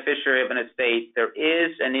is a beneficiary of an estate, there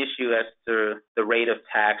is an issue as to the rate of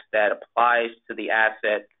tax that applies to the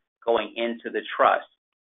asset going into the trust.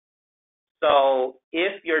 So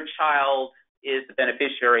if your child is the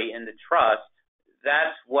beneficiary in the trust,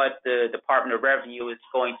 that's what the Department of Revenue is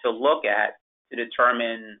going to look at to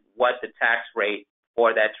determine what the tax rate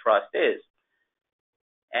for that trust is.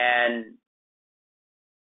 And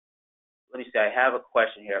let me see, I have a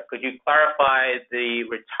question here. Could you clarify the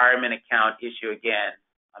retirement account issue again?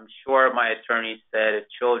 I'm sure my attorney said if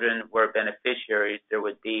children were beneficiaries, there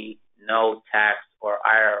would be no tax or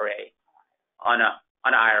IRA on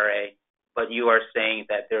an IRA, but you are saying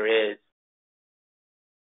that there is.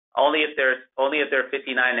 Only if they're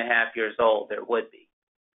 59 and a half years old, there would be.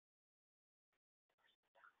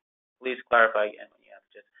 Please clarify again when you have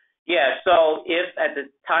to. Yeah, so if at the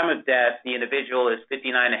time of death the individual is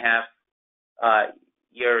 59 and a half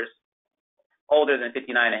years older than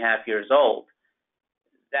 59 and a half years old,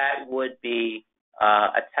 that would be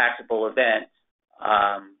a taxable event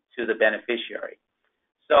to the beneficiary.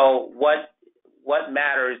 So what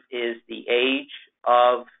matters is the age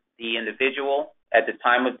of the individual at the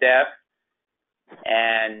time of death,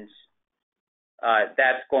 and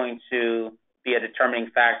that's going to be a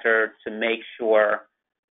determining factor to make sure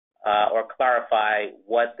or clarify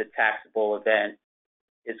what the taxable event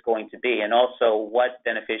is going to be, and also what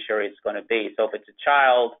beneficiary it's going to be. So if it's a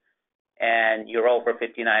child and you're over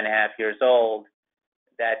 59 and a half years old,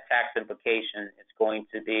 that tax implication is going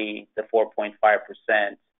to be the 4.5%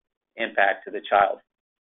 impact to the child.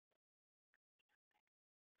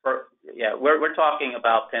 We're talking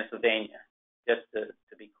about Pennsylvania, just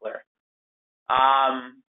to be clear.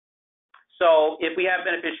 So if we have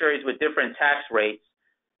beneficiaries with different tax rates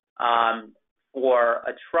for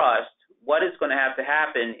a trust, what is going to have to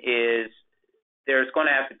happen is there's going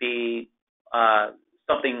to have to be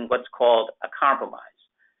something what's called a compromise.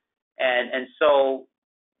 And so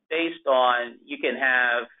based on, you can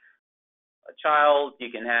have a child,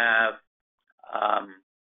 you can have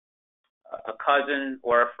a cousin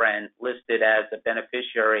or a friend listed as a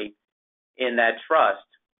beneficiary in that trust.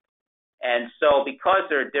 And so because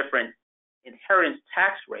there are different inheritance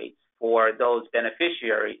tax rates for those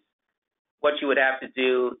beneficiaries, what you would have to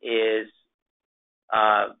do is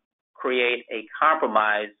create a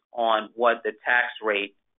compromise on what the tax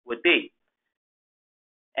rate would be.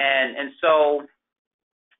 And so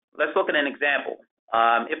let's look at an example.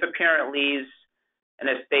 If a parent leaves an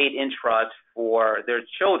estate in trust for their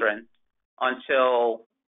children until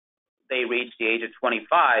they reach the age of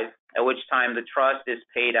 25, at which time the trust is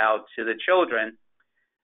paid out to the children,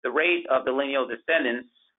 the rate of the lineal descendants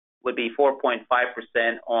would be 4.5%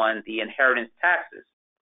 on the inheritance taxes.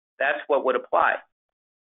 That's what would apply.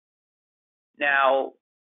 Now,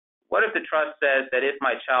 what if the trust says that if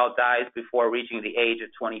my child dies before reaching the age of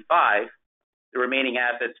 25, the remaining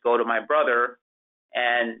assets go to my brother,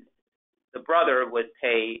 and the brother would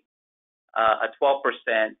pay a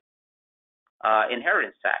 12%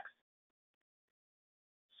 inheritance tax?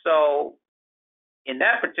 So in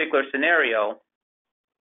that particular scenario,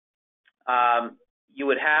 you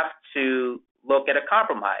would have to look at a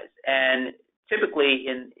compromise. And typically,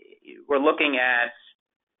 we're looking at,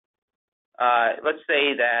 let's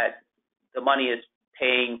say that the money is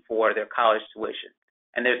paying for their college tuition,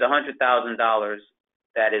 and there's $100,000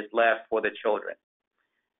 that is left for the children.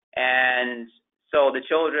 And so the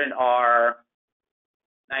children are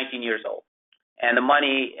 19 years old, and the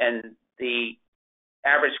money and the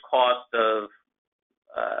average cost of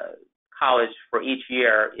college for each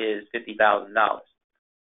year is $50,000.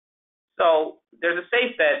 So there's a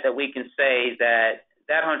safe bet that we can say that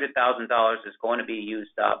that $100,000 is going to be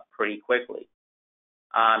used up pretty quickly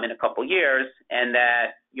in a couple years, and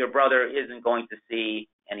that your brother isn't going to see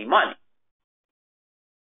any money.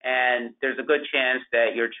 And there's a good chance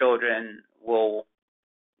that your children will,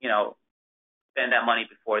 spend that money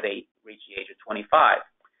before they reach the age of 25.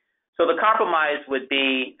 So the compromise would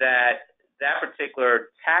be that that particular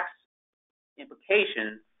tax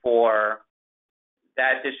implication for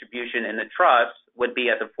that distribution in the trust would be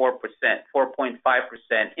at the 4.5%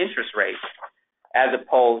 interest rate, as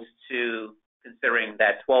opposed to considering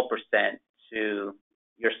that 12% to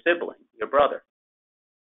your sibling, your brother.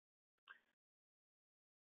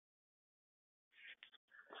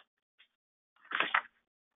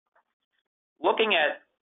 Looking at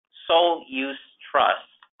sole use trusts.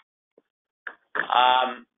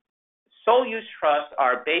 Sole use trusts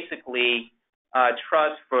are basically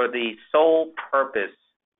trusts for the sole purpose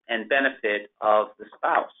and benefit of the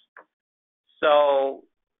spouse. So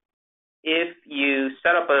if you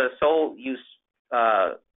set up a sole use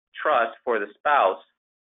trust for the spouse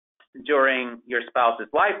during your spouse's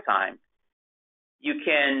lifetime, you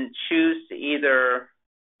can choose to either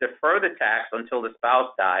defer the tax until the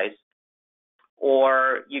spouse dies,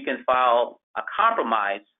 or you can file a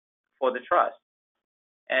compromise for the trust.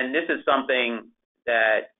 And this is something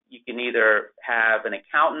that you can either have an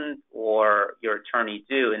accountant or your attorney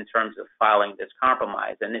do in terms of filing this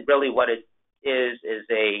compromise. And really what it is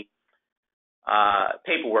a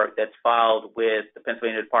paperwork that's filed with the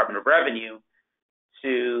Pennsylvania Department of Revenue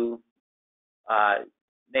to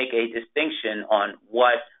make a distinction on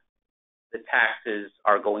what the taxes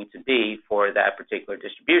are going to be for that particular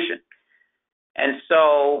distribution. And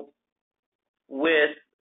so with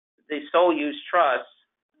the sole use trust,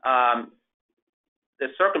 the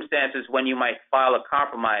circumstances when you might file a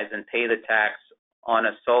compromise and pay the tax on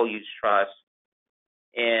a sole use trust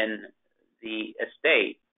in the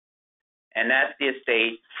estate, and that's the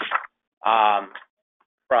estate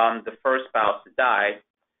from the first spouse to die,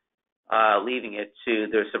 leaving it to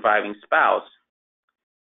the surviving spouse.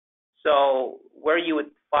 So where you would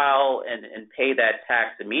file and pay that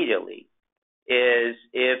tax immediately is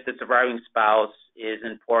if the surviving spouse is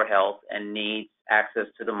in poor health and needs access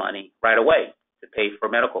to the money right away to pay for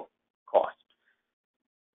medical costs.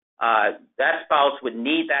 That spouse would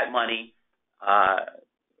need that money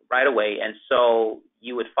right away, and so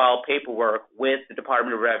you would file paperwork with the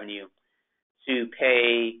Department of Revenue to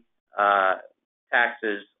pay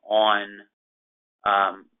taxes on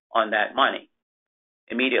that money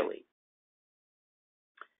immediately.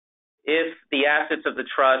 If the assets of the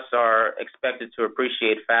trust are expected to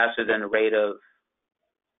appreciate faster than the rate of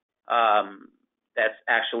that's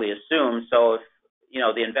actually assumed, so if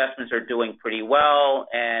the investments are doing pretty well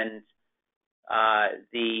and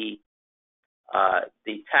the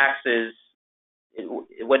taxes,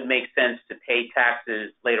 it wouldn't make sense to pay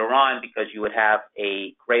taxes later on because you would have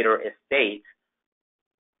a greater estate,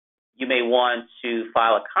 you may want to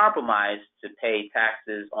file a compromise to pay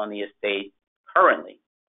taxes on the estate currently,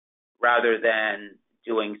 rather than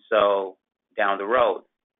doing so down the road.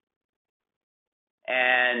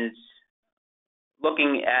 And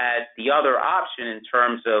looking at the other option in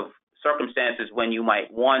terms of circumstances when you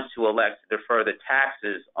might want to elect to defer the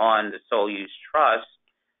taxes on the sole use trust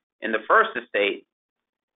in the first estate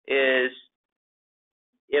is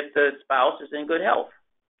if the spouse is in good health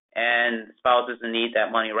and the spouse doesn't need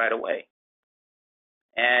that money right away.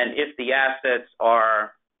 And if the assets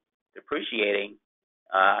are depreciating,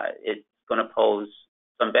 it's going to pose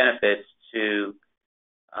some benefits to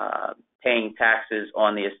paying taxes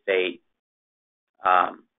on the estate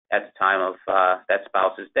at the time of that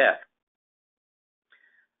spouse's death.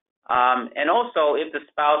 And also, if the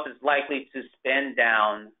spouse is likely to spend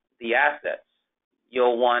down the assets,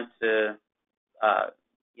 you'll want to,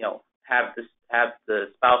 have the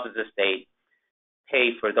spouse's estate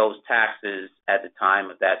pay for those taxes at the time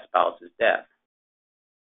of that spouse's death.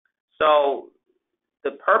 So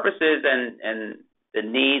the purposes and the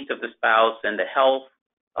needs of the spouse and the health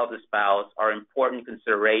of the spouse are important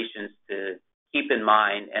considerations to keep in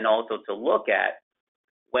mind and also to look at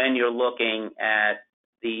when you're looking at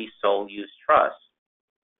the sole use trust.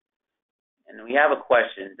 And we have a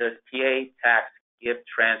question. Does PA tax gift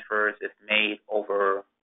transfers if made over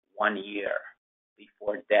 1 year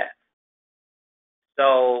before death?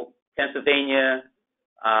 So Pennsylvania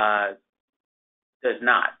does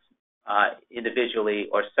not individually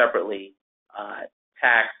or separately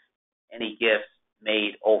tax any gifts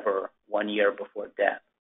made over 1 year before death.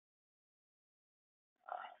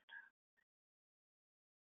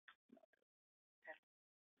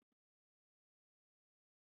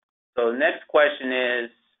 So the next question is,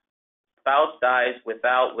 spouse dies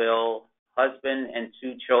without will, husband and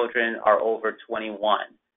 2 children are over 21.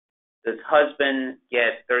 Does husband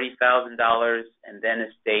get $30,000 and then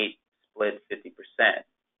estate split 50%?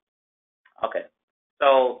 Okay,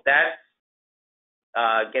 so that's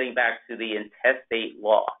getting back to the intestate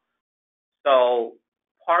law. So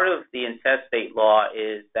part of the intestate law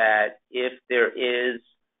is that if there is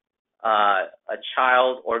a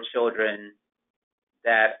child or children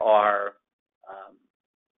that are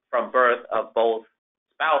from birth of both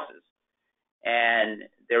spouses, and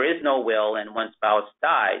there is no will and one spouse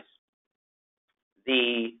dies,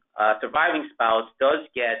 the surviving spouse does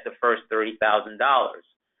get the first $30,000,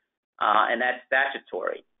 and that's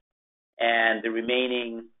statutory. And the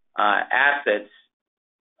remaining assets,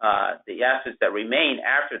 the assets that remain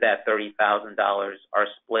after that $30,000 are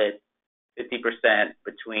split 50%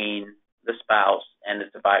 between the spouse and the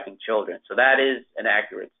surviving children. So that is an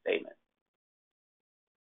accurate statement.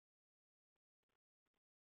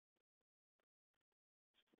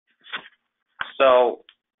 So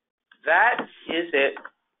that is it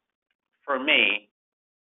for me.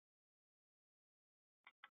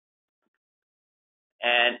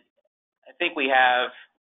 And I think we have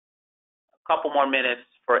a couple more minutes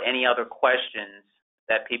for any other questions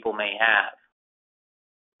that people may have.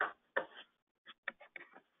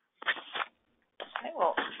 Okay,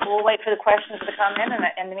 well, we'll wait for the questions to come in. And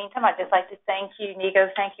in the meantime, I'd just like to thank you, Nigo.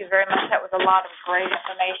 Thank you very much. That was a lot of great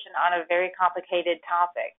information on a very complicated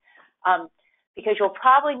topic. Because you'll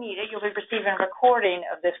probably need it. You'll be receiving a recording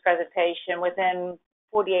of this presentation within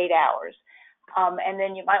 48 hours. And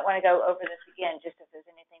then you might want to go over this again just if there's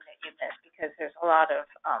anything that you missed, because there's a lot of,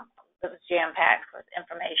 it was jam-packed with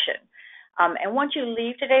information. And once you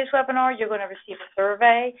leave today's webinar, you're going to receive a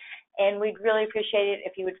survey, and we'd really appreciate it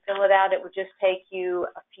if you would fill it out. It would just take you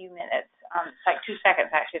a few minutes. It's like 2 seconds,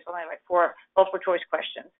 actually. It's only like 4 multiple-choice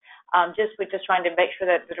questions. We're just trying to make sure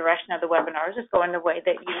that the direction of the webinars is going the way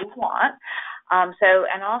that you want.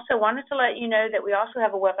 And also wanted to let you know that we also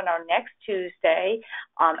have a webinar next Tuesday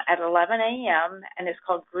at 11 a.m., and it's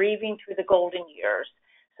called Grieving Through the Golden Years.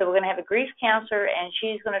 So we're going to have a grief counselor, and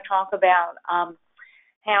she's going to talk about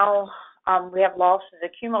how we have losses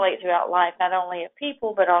accumulate throughout life, not only of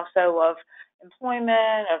people, but also of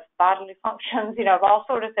employment, of bodily functions, of all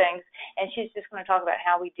sort of things. And she's just going to talk about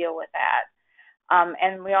how we deal with that.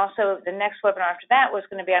 And we also, the next webinar after that was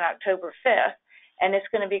going to be on October 5th, and it's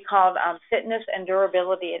going to be called Fitness and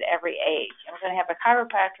Durability at Every Age. And we're going to have a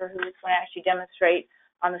chiropractor who is going to actually demonstrate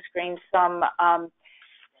on the screen some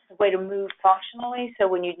way to move functionally.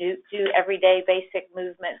 So when you do everyday basic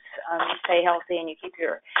movements, you stay healthy and you keep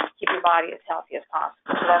your body as healthy as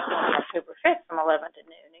possible. So that's going to be October 5th from 11 to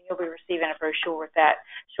noon, and you'll be receiving a brochure with that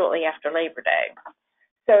shortly after Labor Day.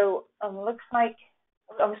 So looks like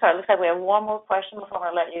we have one more question before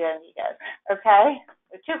I let you go. Okay?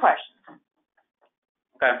 There's 2 questions.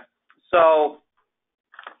 Okay. So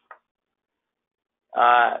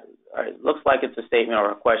it looks like it's a statement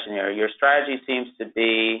or a question here. Your strategy seems to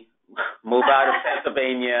be move out of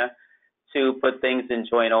Pennsylvania to put things in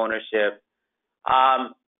joint ownership.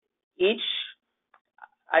 I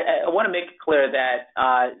want to make it clear that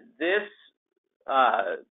this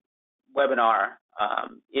webinar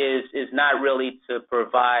is not really to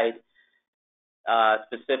provide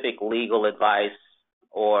specific legal advice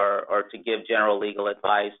or to give general legal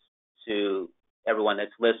advice to everyone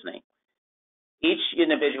that's listening. Each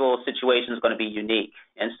individual situation is going to be unique,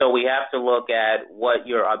 and so we have to look at what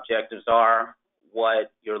your objectives are,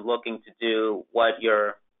 what you're looking to do, what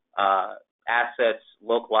your assets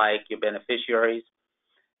look like, your beneficiaries,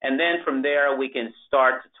 and then from there we can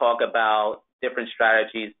start to talk about different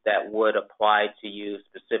strategies that would apply to you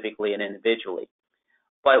specifically and individually.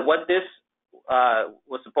 But what this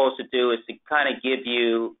was supposed to do is to kind of give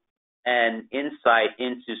you an insight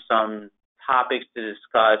into some topics to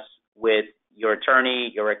discuss with your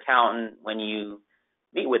attorney, your accountant, when you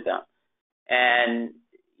meet with them. And,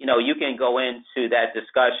 you know, you can go into that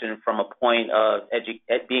discussion from a point of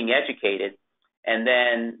being educated and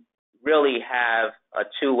then really have a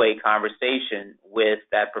two-way conversation with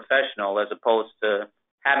that professional as opposed to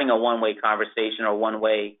having a one-way conversation or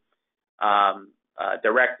one-way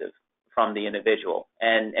directive from the individual.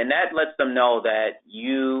 And that lets them know that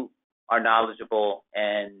you are knowledgeable,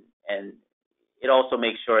 and it also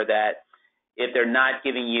makes sure that if they're not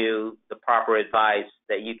giving you the proper advice,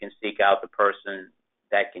 that you can seek out the person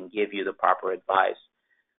that can give you the proper advice.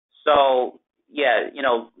 So, yeah, you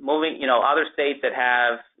know, other states that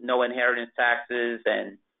have no inheritance taxes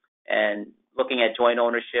and looking at joint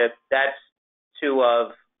ownership, that's two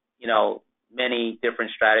of, you know, many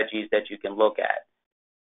different strategies that you can look at.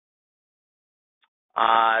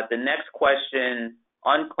 The next question,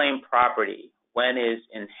 unclaimed property. When is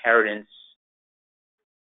inheritance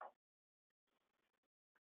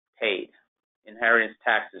paid? Inheritance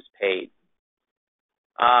taxes paid.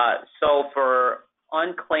 So for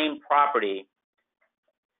unclaimed property,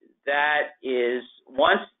 that is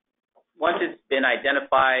once it's been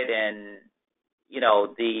identified and, you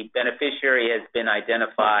know, the beneficiary has been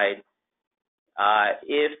identified,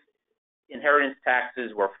 if inheritance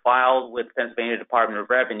taxes were filed with Pennsylvania Department of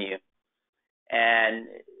Revenue, and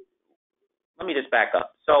let me just back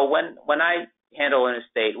up. So when I handle an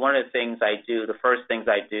estate, one of the things I do, the first things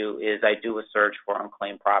I do is I do a search for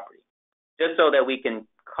unclaimed property, just so that we can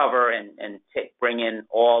cover and bring in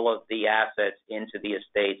all of the assets into the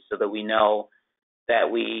estate so that we know that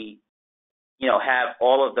we, you know, have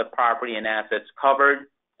all of the property and assets covered,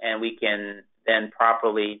 and we can then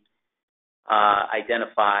properly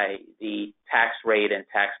identify the tax rate and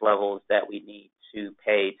tax levels that we need to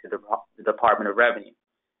pay to the Department of Revenue.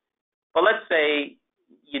 But let's say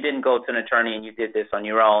you didn't go to an attorney and you did this on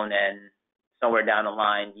your own, and somewhere down the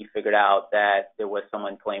line you figured out that there was some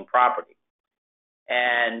unclaimed property.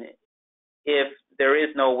 And if there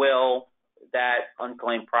is no will, that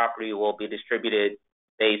unclaimed property will be distributed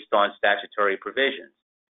based on statutory provisions.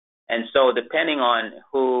 And so depending on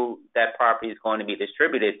who that property is going to be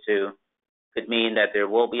distributed to could mean that there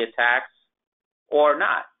will be a tax or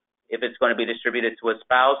not. If it's going to be distributed to a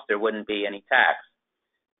spouse, there wouldn't be any tax.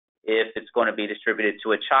 If it's going to be distributed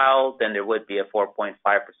to a child, then there would be a 4.5%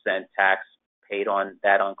 tax paid on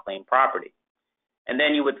that unclaimed property. And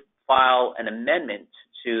then you would file an amendment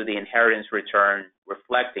to the inheritance return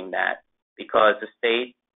reflecting that, because the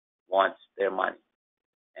state wants their money.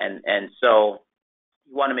 And so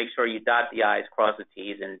you want to make sure you dot the I's, cross the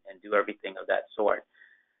T's, and do everything of that sort.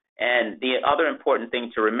 And the other important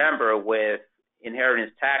thing to remember with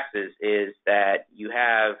inheritance taxes is that you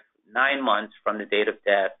have 9 months from the date of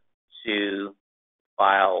death to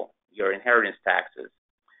file your inheritance taxes.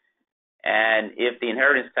 And if the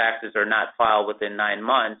inheritance taxes are not filed within 9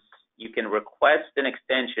 months, you can request an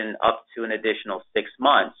extension up to an additional 6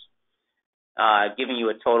 months, giving you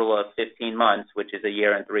a total of 15 months, which is a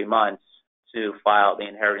year and 3 months, to file the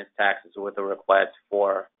inheritance taxes with a request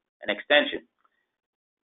for an extension.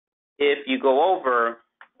 If you go over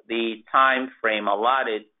the time frame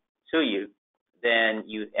allotted to you, then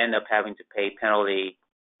you end up having to pay a penalty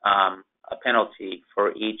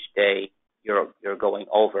for each day you're going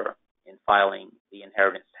over in filing the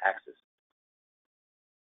inheritance taxes.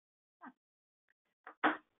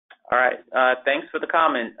 All right. Thanks for the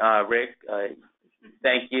comment, Rick.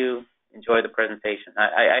 Thank you. Enjoy the presentation.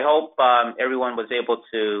 I hope everyone was able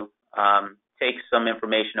to take some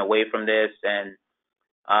information away from this. And,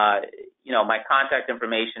 you know, my contact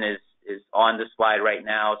information is on the slide right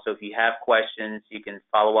now. So if you have questions, you can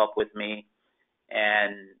follow up with me,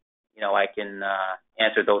 and, you know, I can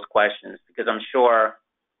answer those questions, because I'm sure,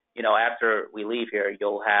 you know, after we leave here,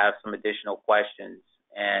 you'll have some additional questions.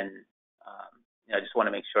 And, you know, I just want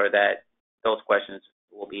to make sure that those questions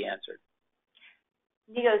will be answered.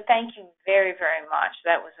 Nico, thank you very, very much.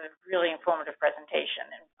 That was a really informative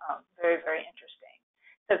presentation and very, very interesting.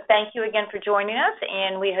 So thank you again for joining us,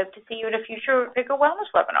 and we hope to see you at a future Vigor Wellness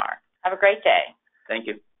webinar. Have a great day. Thank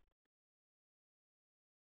you.